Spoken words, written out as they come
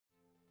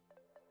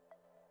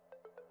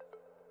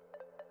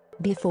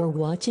Before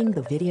watching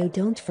the video,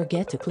 don't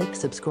forget to click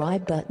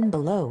subscribe button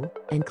below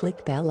and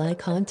click bell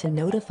icon to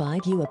notify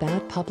you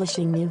about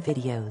publishing new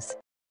videos.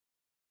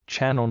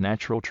 Channel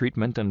Natural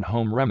Treatment and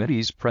Home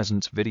Remedies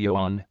presents video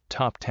on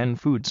Top 10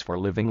 Foods for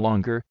Living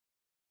Longer.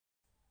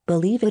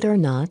 Believe it or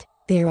not,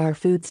 there are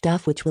food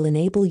stuff which will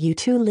enable you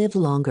to live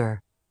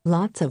longer.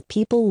 Lots of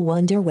people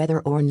wonder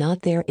whether or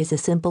not there is a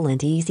simple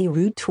and easy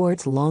route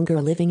towards longer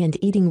living, and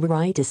eating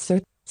right is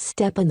a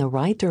step in the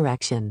right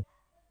direction.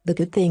 The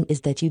good thing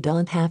is that you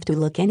don't have to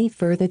look any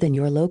further than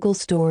your local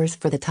stores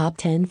for the top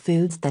 10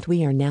 foods that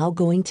we are now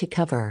going to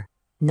cover.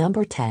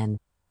 Number 10.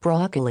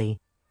 Broccoli.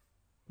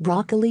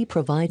 Broccoli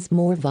provides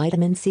more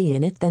vitamin C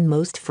in it than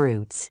most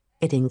fruits.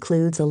 It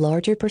includes a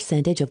larger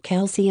percentage of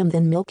calcium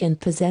than milk and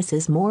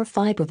possesses more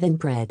fiber than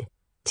bread.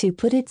 To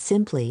put it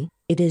simply,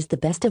 it is the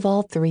best of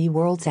all three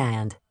worlds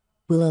and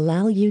will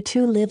allow you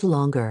to live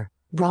longer.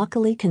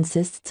 Broccoli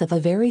consists of a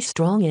very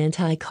strong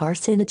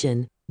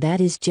anti-carcinogen, that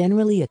is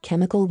generally a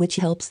chemical which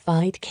helps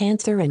fight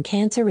cancer and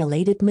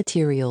cancer-related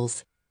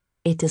materials.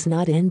 It does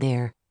not end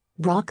there.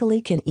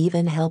 Broccoli can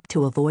even help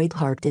to avoid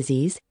heart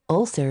disease,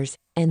 ulcers,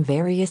 and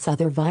various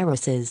other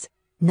viruses.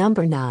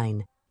 Number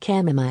 9.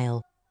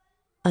 Chamomile.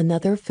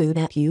 Another food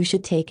that you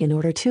should take in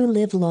order to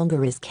live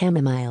longer is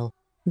chamomile.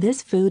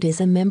 This food is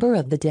a member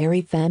of the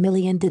dairy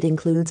family and it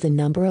includes a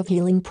number of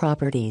healing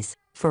properties.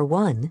 For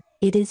one,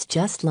 it is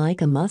just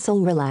like a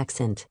muscle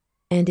relaxant,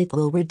 and it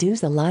will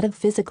reduce a lot of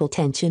physical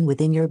tension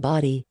within your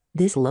body.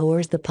 This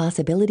lowers the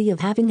possibility of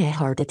having a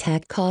heart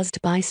attack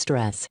caused by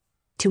stress.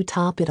 To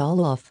top it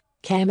all off,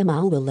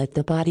 chamomile will let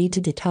the body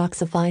to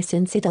detoxify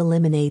since it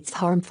eliminates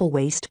harmful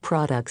waste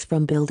products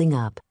from building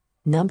up.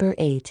 Number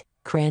 8.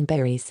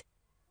 Cranberries.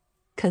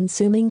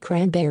 Consuming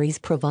cranberries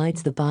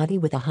provides the body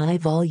with a high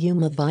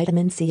volume of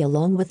vitamin C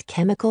along with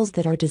chemicals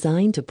that are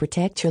designed to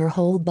protect your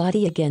whole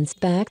body against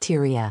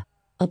bacteria.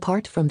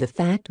 Apart from the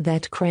fact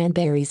that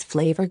cranberries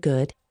flavor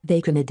good, they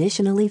can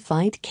additionally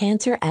fight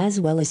cancer as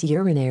well as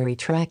urinary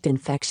tract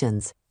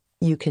infections.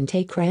 You can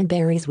take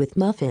cranberries with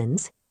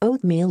muffins,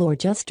 oatmeal, or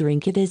just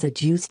drink it as a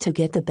juice to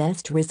get the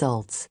best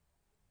results.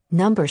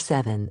 Number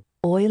 7.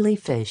 Oily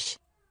fish.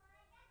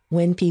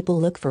 When people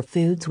look for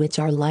foods which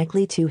are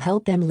likely to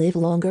help them live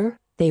longer,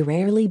 they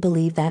rarely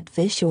believe that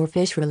fish or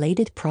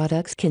fish-related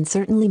products can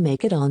certainly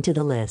make it onto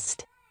the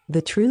list.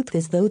 The truth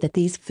is though that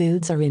these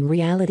foods are in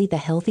reality the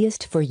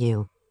healthiest for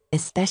you.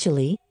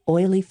 Especially,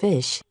 oily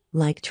fish,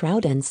 like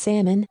trout and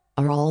salmon,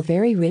 are all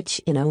very rich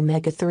in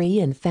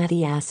omega-3 and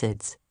fatty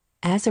acids.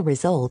 As a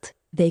result,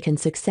 they can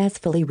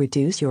successfully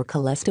reduce your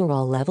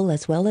cholesterol level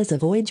as well as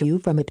avoid you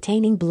from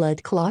obtaining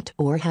blood clot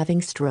or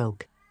having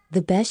stroke.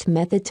 The best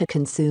method to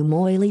consume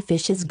oily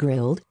fish is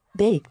grilled,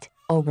 baked,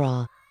 or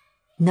raw.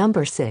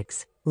 Number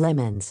 6.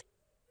 Lemons.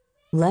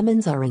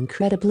 Lemons are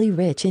incredibly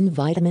rich in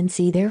vitamin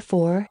C,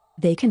 therefore,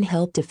 they can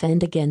help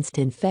defend against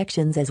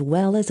infections as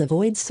well as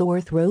avoid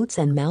sore throats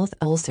and mouth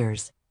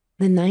ulcers.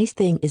 The nice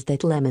thing is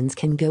that lemons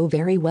can go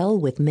very well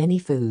with many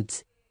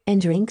foods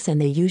and drinks,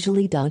 and they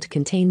usually don't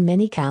contain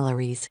many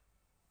calories.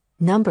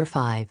 Number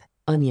 5.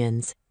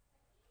 Onions.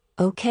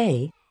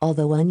 Okay,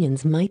 although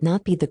onions might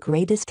not be the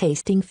greatest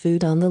tasting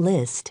food on the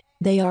list,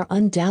 they are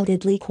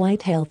undoubtedly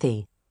quite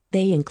healthy.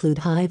 They include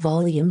high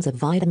volumes of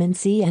vitamin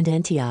C and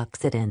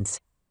antioxidants.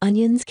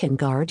 Onions can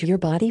guard your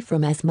body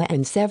from asthma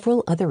and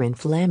several other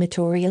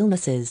inflammatory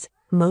illnesses.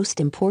 Most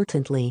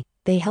importantly,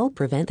 they help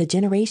prevent the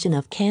generation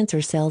of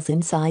cancer cells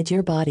inside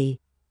your body.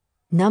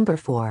 Number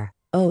 4.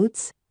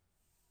 Oats.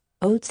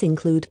 Oats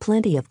include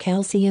plenty of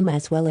calcium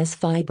as well as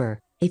fiber.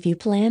 If you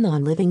plan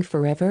on living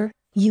forever,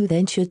 you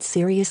then should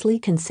seriously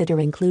consider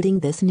including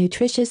this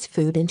nutritious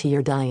food into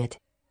your diet.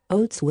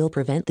 Oats will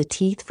prevent the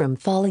teeth from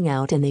falling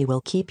out and they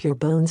will keep your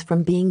bones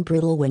from being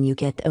brittle when you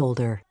get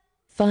older.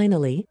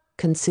 Finally,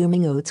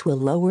 consuming oats will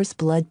lower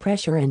blood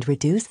pressure and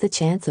reduce the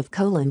chance of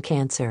colon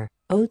cancer.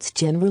 Oats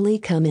generally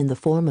come in the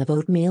form of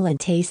oatmeal and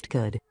taste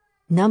good.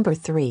 Number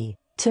 3.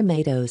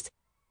 Tomatoes.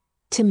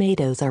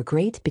 Tomatoes are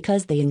great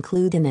because they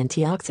include an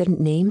antioxidant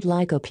named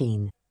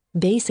lycopene.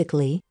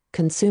 Basically,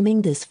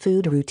 consuming this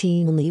food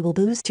routinely will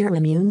boost your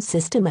immune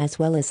system as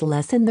well as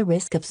lessen the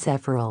risk of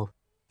several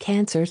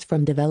cancers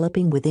from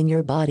developing within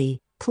your body.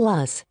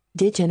 Plus,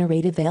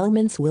 degenerative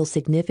ailments will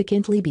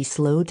significantly be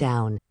slowed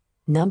down.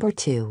 Number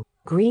 2.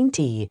 Green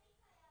tea.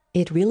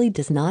 It really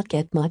does not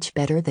get much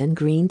better than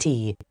green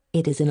tea.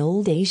 It is an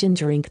old Asian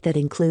drink that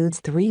includes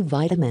 3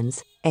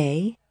 vitamins,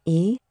 A,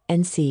 E,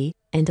 and C,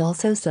 and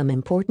also some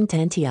important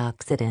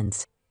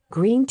antioxidants.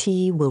 Green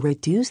tea will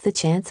reduce the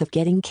chance of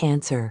getting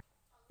cancer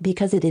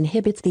because it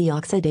inhibits the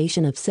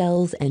oxidation of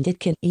cells, and it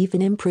can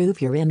even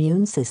improve your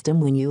immune system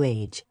when you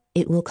age.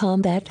 It will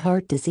combat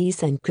heart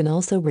disease and can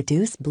also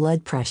reduce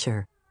blood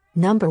pressure.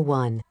 Number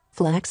 1.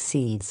 Flax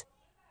seeds.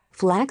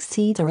 Flax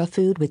seeds are a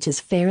food which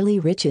is fairly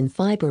rich in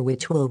fiber,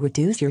 which will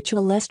reduce your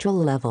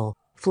cholesterol level.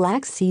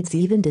 Flax seeds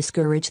even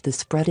discourage the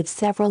spread of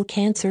several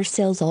cancer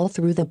cells all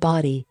through the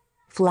body.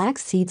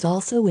 Flax seeds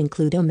also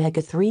include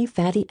omega-3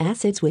 fatty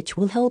acids, which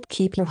will help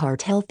keep your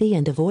heart healthy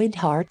and avoid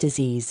heart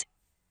disease.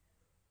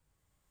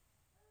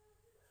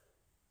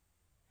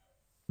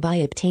 By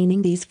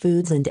obtaining these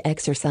foods and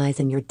exercise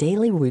in your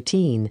daily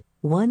routine,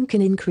 one can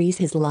increase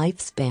his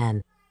lifespan.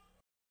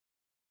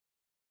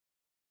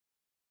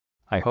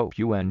 I hope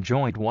you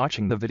enjoyed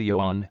watching the video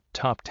on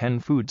Top 10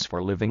 Foods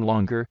for Living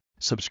Longer.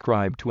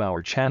 Subscribe to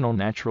our channel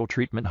Natural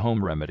Treatment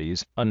Home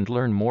Remedies and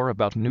learn more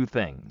about new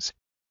things.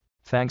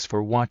 Thanks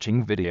for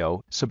watching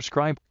video.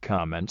 Subscribe,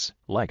 comments,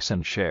 likes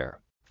and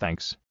share.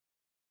 Thanks.